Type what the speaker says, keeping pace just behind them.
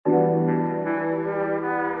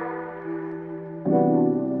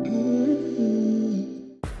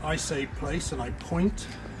I say place and I point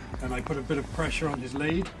and I put a bit of pressure on his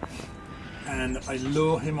lead and I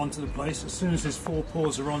lure him onto the place. As soon as his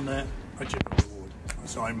forepaws are on there, I chip and reward.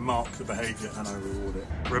 So I mark the behaviour and I reward it.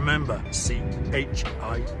 Remember,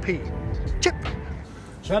 C-H-I-P. Chip.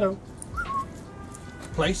 Shadow.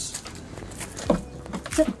 Place.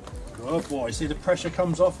 Chip. Good boy. See the pressure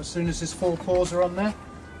comes off as soon as his forepaws are on there?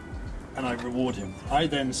 And I reward him. I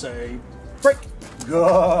then say, break.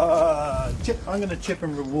 Good. Chip. I'm going to chip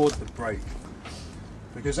and reward the break.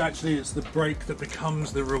 Because actually it's the break that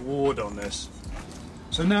becomes the reward on this.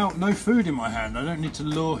 So now, no food in my hand. I don't need to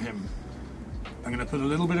lure him. I'm going to put a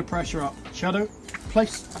little bit of pressure up. Shadow.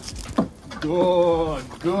 Place. Good.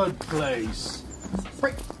 Good place.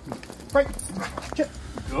 Break. Break. Chip.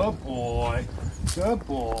 Good boy. Good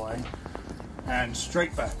boy. And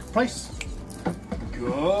straight back. Place.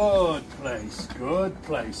 Good place. Good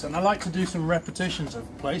place. And I like to do some repetitions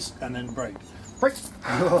of place and then break. Break.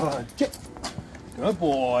 Good. Chip. Good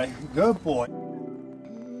boy. Good boy.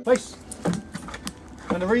 Place.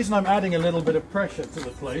 And the reason I'm adding a little bit of pressure to the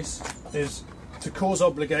place is to cause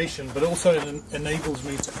obligation, but also it enables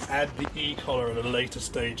me to add the E-collar at a later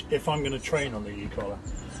stage if I'm going to train on the E-collar.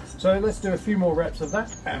 So let's do a few more reps of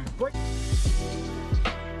that and break.